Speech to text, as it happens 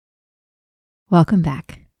Welcome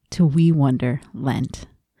back to We Wonder Lent.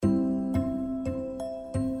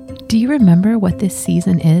 Do you remember what this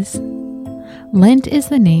season is? Lent is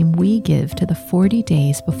the name we give to the 40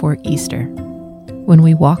 days before Easter, when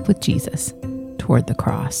we walk with Jesus toward the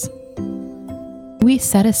cross. We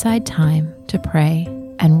set aside time to pray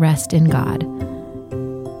and rest in God,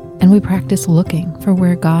 and we practice looking for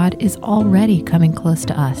where God is already coming close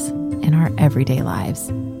to us in our everyday lives.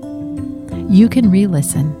 You can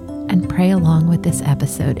re-listen and pray along with this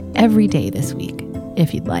episode every day this week,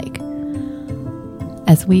 if you'd like.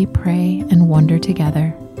 As we pray and wonder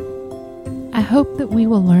together, I hope that we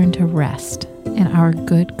will learn to rest in our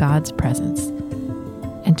good God's presence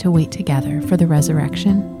and to wait together for the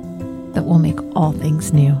resurrection that will make all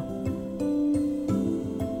things new.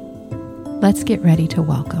 Let's get ready to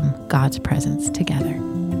welcome God's presence together.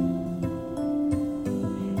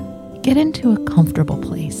 Get into a comfortable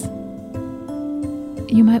place.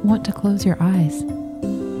 You might want to close your eyes.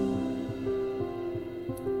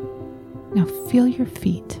 Now feel your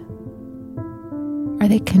feet. Are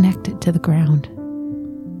they connected to the ground?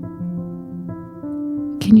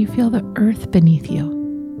 Can you feel the earth beneath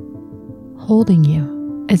you, holding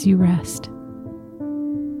you as you rest?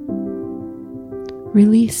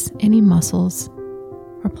 Release any muscles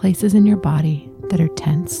or places in your body that are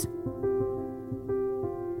tense.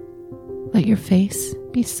 Let your face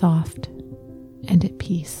be soft and at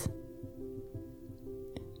peace.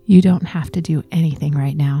 You don't have to do anything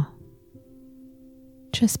right now.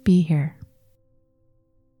 Just be here.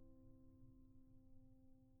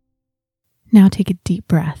 Now take a deep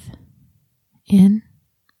breath in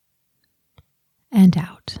and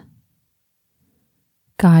out.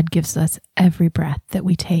 God gives us every breath that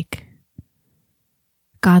we take.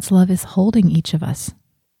 God's love is holding each of us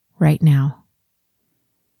right now.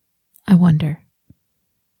 I wonder,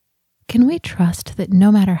 can we trust that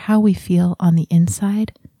no matter how we feel on the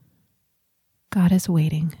inside, God is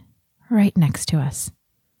waiting right next to us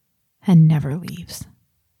and never leaves?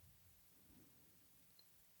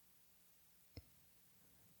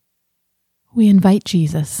 We invite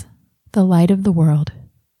Jesus, the light of the world,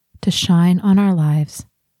 to shine on our lives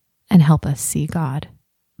and help us see God.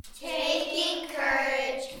 Taking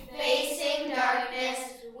courage, facing darkness,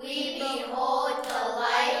 we behold the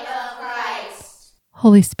light of Christ.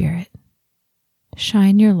 Holy Spirit,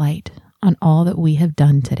 shine your light on all that we have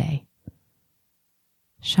done today.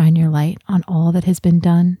 Shine your light on all that has been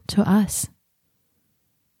done to us.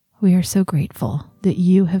 We are so grateful that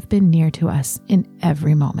you have been near to us in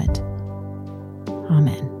every moment.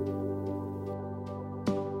 Amen.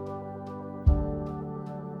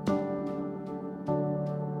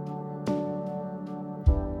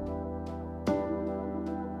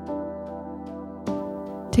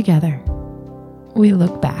 Together, we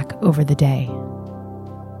look back over the day,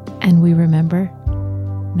 and we remember,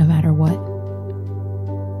 no matter what,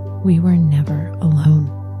 we were never alone.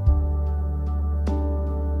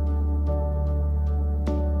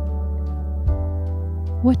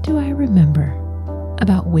 What do I remember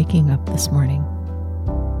about waking up this morning?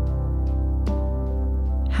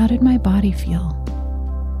 How did my body feel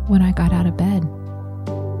when I got out of bed?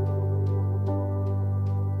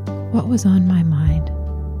 What was on my mind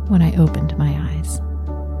when I opened my eyes?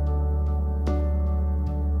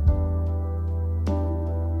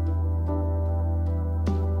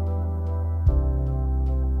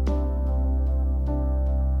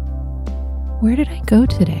 Where did I go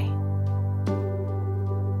today?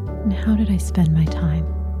 And how did I spend my time?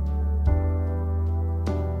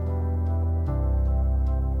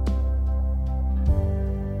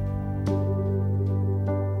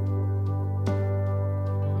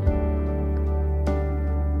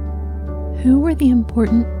 Who were the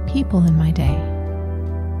important people in my day?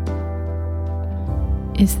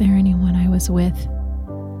 Is there anyone I was with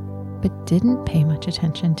but didn't pay much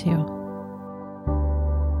attention to?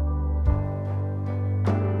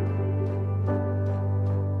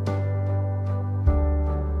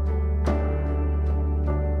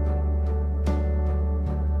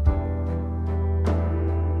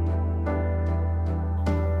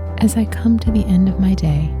 As I come to the end of my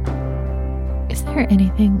day, is there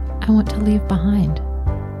anything I want to leave behind?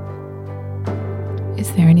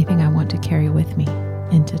 Is there anything I want to carry with me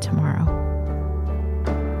into tomorrow?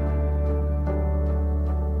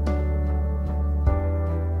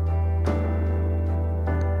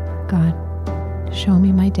 God, show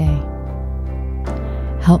me my day.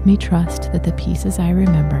 Help me trust that the pieces I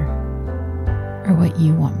remember are what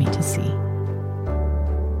you want me to see.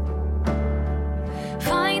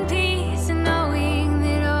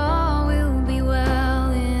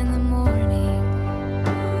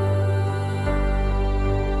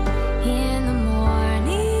 In the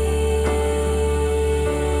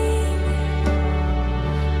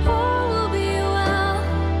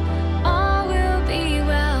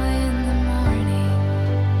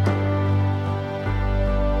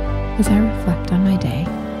As I reflect on my day,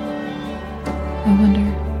 I wonder,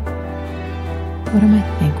 what am I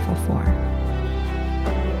thankful for?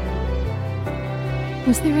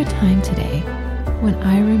 Was there a time today when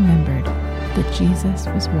I remembered that Jesus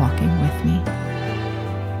was walking with me?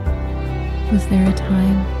 Was there a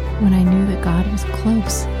time when I knew that God was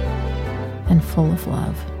close and full of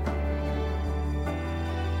love?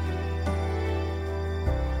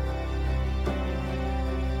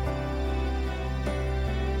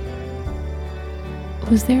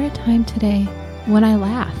 Was there a time today when I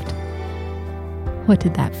laughed? What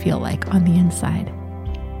did that feel like on the inside?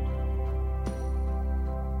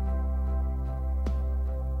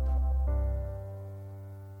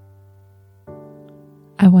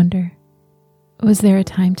 I wonder, was there a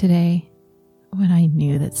time today when I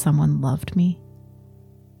knew that someone loved me?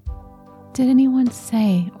 Did anyone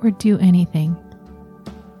say or do anything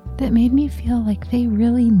that made me feel like they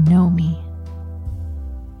really know me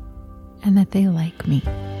and that they like me?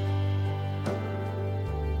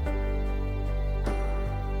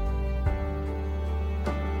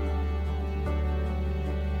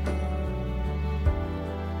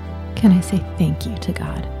 Can I say thank you to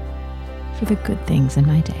God for the good things in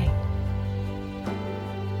my day?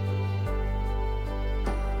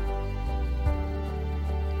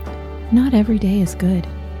 Not every day is good,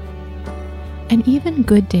 and even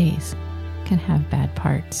good days can have bad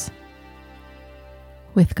parts.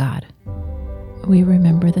 With God, we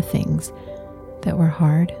remember the things that were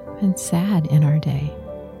hard and sad in our day.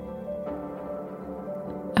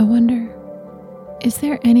 I wonder, is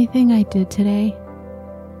there anything I did today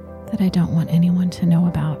that I don't want anyone to know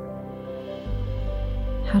about?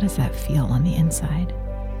 How does that feel on the inside?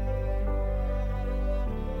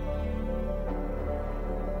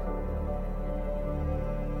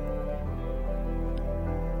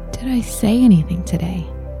 Did I say anything today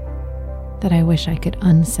that I wish I could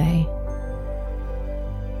unsay?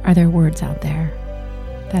 Are there words out there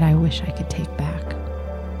that I wish I could take back?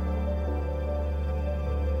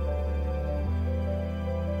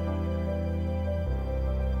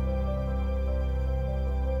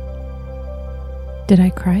 Did I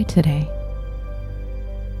cry today?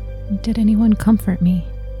 Did anyone comfort me?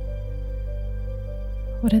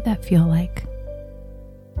 What did that feel like?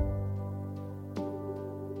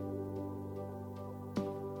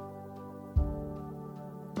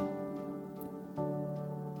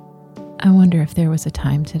 I wonder if there was a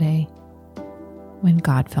time today when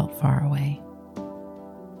God felt far away.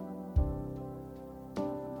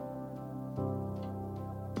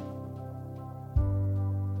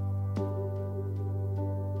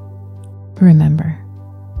 Remember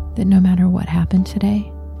that no matter what happened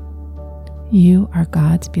today, you are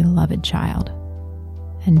God's beloved child,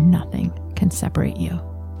 and nothing can separate you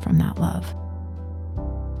from that love.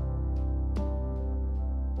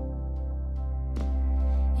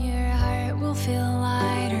 Feel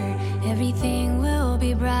lighter, everything will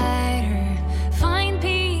be brighter. Find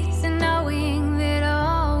peace in knowing that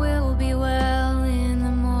all will be well in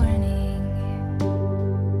the morning.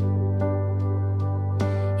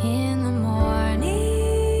 In the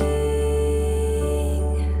morning,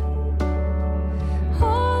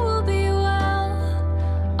 all will be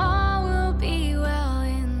well, all will be well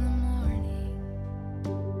in the morning.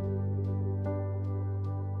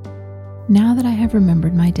 Now that I have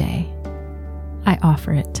remembered my day, I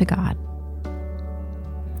offer it to God.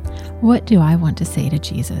 What do I want to say to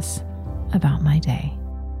Jesus about my day?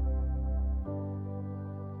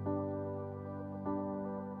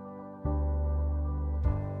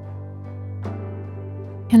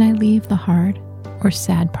 Can I leave the hard or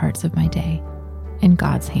sad parts of my day in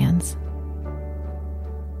God's hands?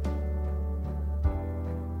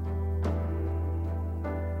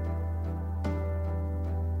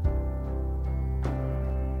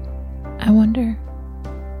 I wonder,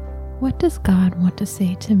 what does God want to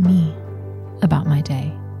say to me about my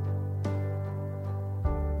day?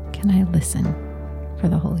 Can I listen for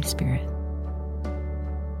the Holy Spirit?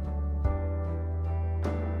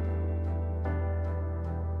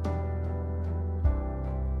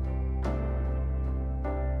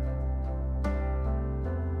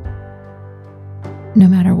 No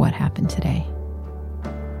matter what happened today,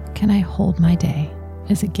 can I hold my day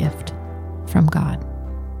as a gift from God?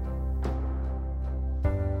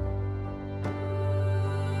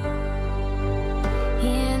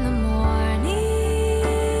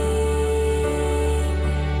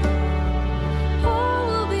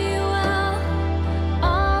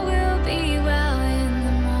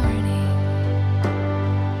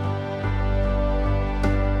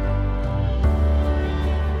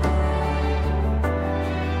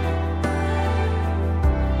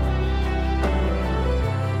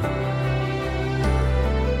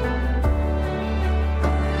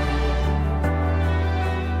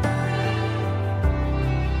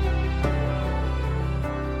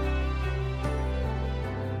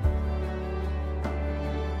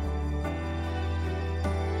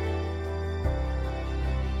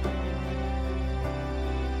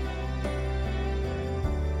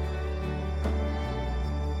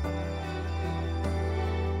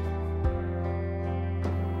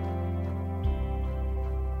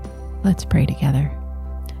 Let's pray together,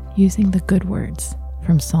 using the good words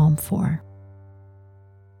from Psalm 4.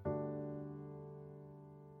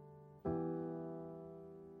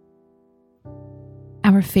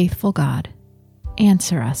 Our faithful God,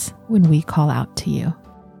 answer us when we call out to you.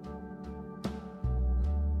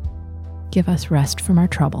 Give us rest from our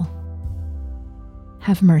trouble.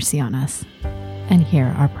 Have mercy on us and hear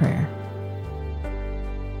our prayer.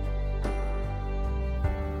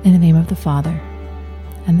 In the name of the Father,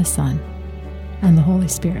 and the Son, and the Holy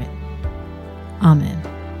Spirit.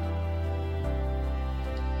 Amen.